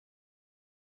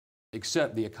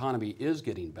except the economy is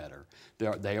getting better.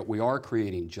 We are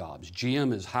creating jobs.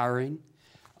 GM is hiring,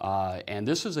 and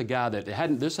this is a guy that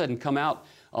hadn't come out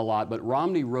a lot, but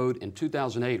Romney in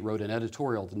 2008 wrote an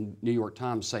editorial to the New York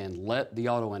Times saying, let the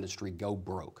auto industry go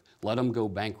broke. Let them go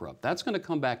bankrupt. That's going to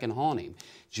come back and haunt him.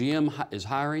 GM is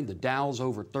hiring. The Dow's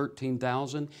over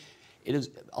 13,000.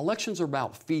 Elections are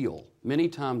about feel. Many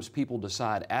times people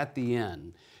decide at the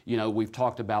end, you know, we've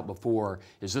talked about before,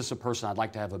 is this a person I'd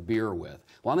like to have a beer with?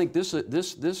 Well, I think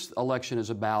this election is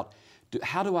about,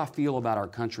 how do I feel about our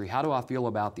country? How do I feel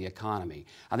about the economy?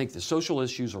 I think the social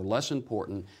issues are less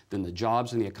important than the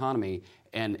jobs and the economy,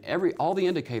 and all the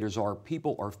indicators are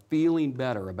people are feeling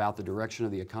better about the direction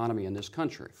of the economy in this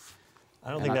country.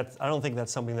 I don't think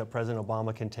that's something that President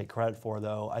Obama can take credit for,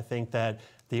 though. I think that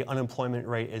the unemployment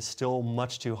rate is still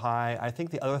much too high. I think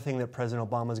the other thing that President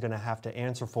Obama is going to have to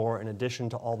answer for, in addition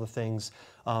to all the things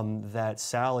that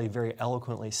Sally very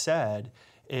eloquently said,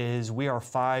 is we are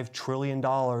 $5 trillion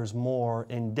more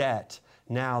in debt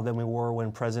now than we were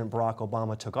when President Barack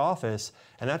Obama took office.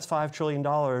 And that's $5 trillion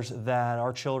that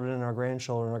our children and our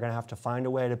grandchildren are going to have to find a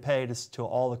way to pay to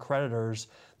all the creditors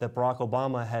that Barack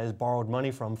Obama has borrowed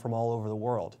money from all over the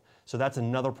world. So that's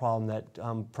another problem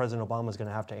that President Obama is going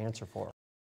to have to answer for.